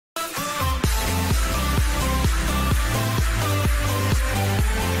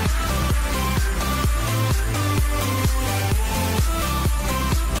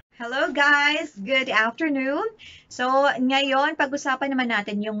Hello guys! Good afternoon! So, ngayon, pag-usapan naman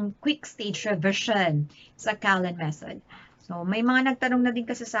natin yung quick stage revision sa Callan Method. So, may mga nagtanong na din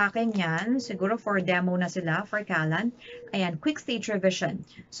kasi sa akin yan. Siguro for demo na sila for Callan. Ayan, quick stage revision.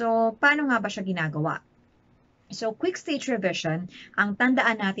 So, paano nga ba siya ginagawa? So, quick stage revision, ang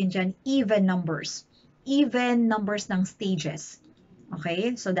tandaan natin dyan, even numbers. Even numbers ng stages.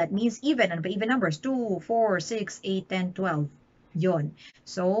 Okay? So, that means even. Ano ba even numbers? 2, 4, 6, 8, 10, 12. Yun.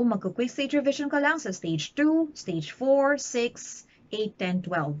 So, magko-quick stage revision ka lang sa stage 2, stage 4, 6, 8, 10,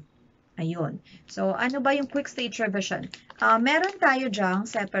 12. Ayun. So, ano ba yung quick stage revision? Meron tayo dyang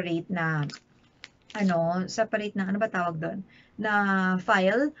separate na, ano ba tawag doon? Na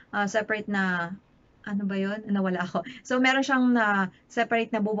file, separate na, ano ba yun? Nawala ako. So, meron siyang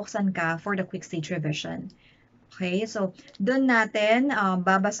separate na bubuksan ka for the quick stage revision. Okay, so doon natin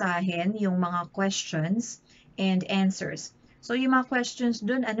babasahin yung mga questions and answers. So, yung mga questions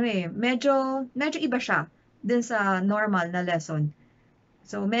dun, medyo iba siya dun sa normal na lesson.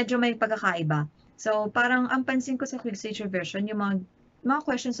 So, medyo may pagkakaiba. So, parang ang pansin ko sa quick stage revision, yung mga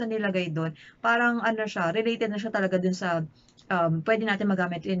questions na nilagay dun, parang related na siya talaga dun sa pwede natin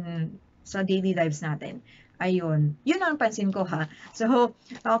magamit sa daily lives natin. Ayun. Yun ang pansin ko ha. So,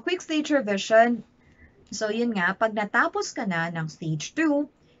 quick stage revision. So, yun nga, pag natapos ka na ng stage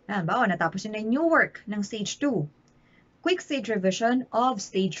 2, natapos yun na yung new work ng stage 2, quick stage revision of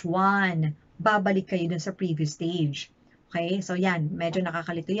stage 1. Babalik kayo dun sa previous stage. Okay? So, yan. Medyo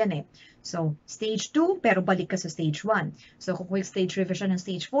nakakalito yan eh. So, stage 2, pero balik ka sa stage 1. So, kung quick stage revision ng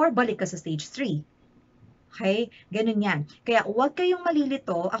stage 4, balik ka sa stage 3. Okay? Ganun yan. Kaya, huwag kayong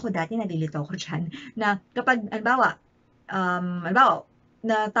malilito. Ako dati nalilito ako dyan. Na kapag, halimbawa,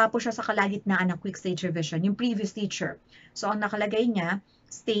 natapos siya sa kalagitnaan ng quick stage revision, yung previous teacher. So, ang nakalagay niya,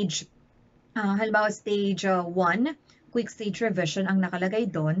 stage 1, quick stage revision ang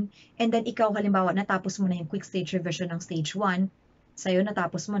nakalagay doon, and then ikaw halimbawa natapos mo na yung quick stage revision ng stage 1, sa'yo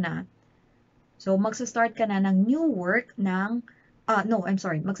natapos mo na, so magsa-start ka na ng new work ng,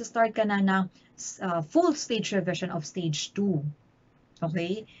 magsa-start ka na ng full stage revision of stage 2.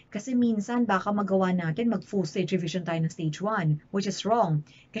 Okay? Kasi minsan baka magawa natin mag-full stage revision tayo ng stage 1, which is wrong.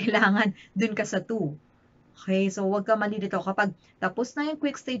 Kailangan dun ka sa 2. Okay? So huwag ka malilito. Kapag tapos na yung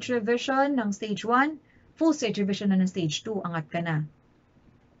quick stage revision ng stage 1, full stage revision na ng stage 2, angat ka na.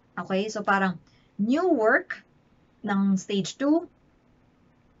 Okay? So parang new work ng stage 2,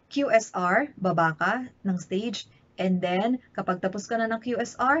 QSR, baba ka ng stage, and then kapag tapos ka na ng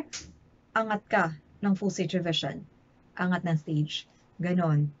QSR, angat ka ng full stage revision. Angat ng stage.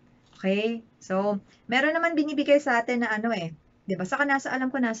 Ganon. Okay? So, meron naman binibigay sa atin na diba? Saka alam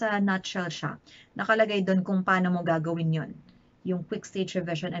ko nasa nutshell siya. Nakalagay doon kung paano mo gagawin yon, yung quick stage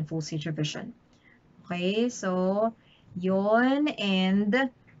revision and full stage revision. Okay, so, yun, and,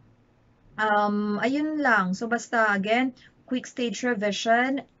 ayun lang. So, basta, again, quick stage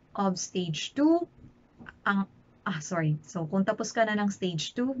revision of stage 2, So, kung tapos ka na ng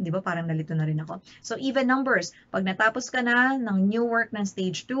stage 2, di ba, parang nalito na rin ako. So, even numbers. Pag natapos ka na ng new work ng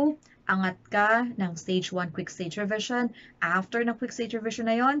stage 2, angat ka ng stage 1 quick stage revision. After ng quick stage revision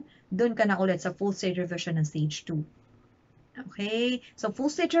na yon, dun ka na ulit sa full stage revision ng stage 2. Okay, so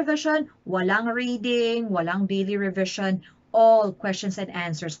full stage revision, walang reading, walang daily revision, all questions and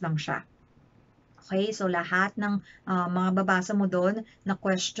answers lang siya. Okay, so lahat ng mga babasa mo doon na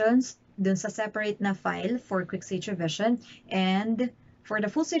questions, doon sa separate na file for quick stage revision, and for the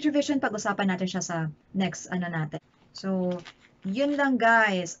full stage revision, pag-usapan natin siya sa next natin. So, yun lang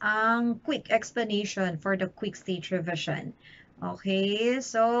guys, ang quick explanation for the quick stage revision. Okay,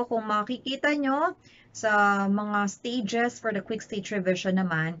 so kung makikita nyo, sa mga stages for the quick stage revision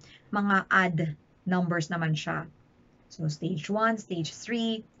naman, mga odd numbers naman siya. So, stage 1, stage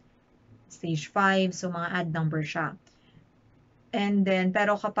 3, stage 5, so mga odd number siya. And then,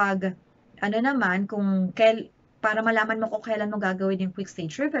 pero kapag, para malaman mo kung kailan mo gagawin yung quick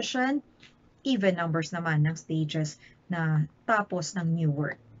stage revision, even numbers naman ng stages na tapos ng new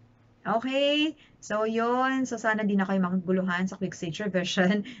work. Okay, so yun. So sana di na kayo makaguluhan sa quick stage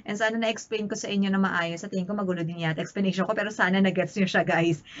revision. And sana na-explain ko sa inyo na maayos. Sa tingin ko magulo din yata explanation ko, pero sana na-gets nyo siya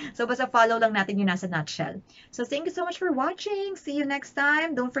guys. So basta follow lang natin yung nasa nutshell. So thank you so much for watching. See you next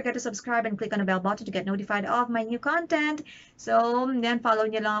time. Don't forget to subscribe and click on the bell button to get notified of my new content. So then follow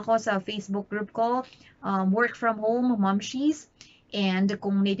nyo lang ako sa Facebook group ko, Work From Home Momshies. And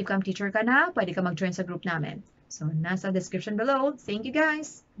kung native camp teacher ka na, pwede ka mag-join sa group namin. So, nasa description below. Thank you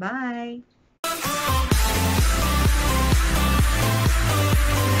guys. Bye!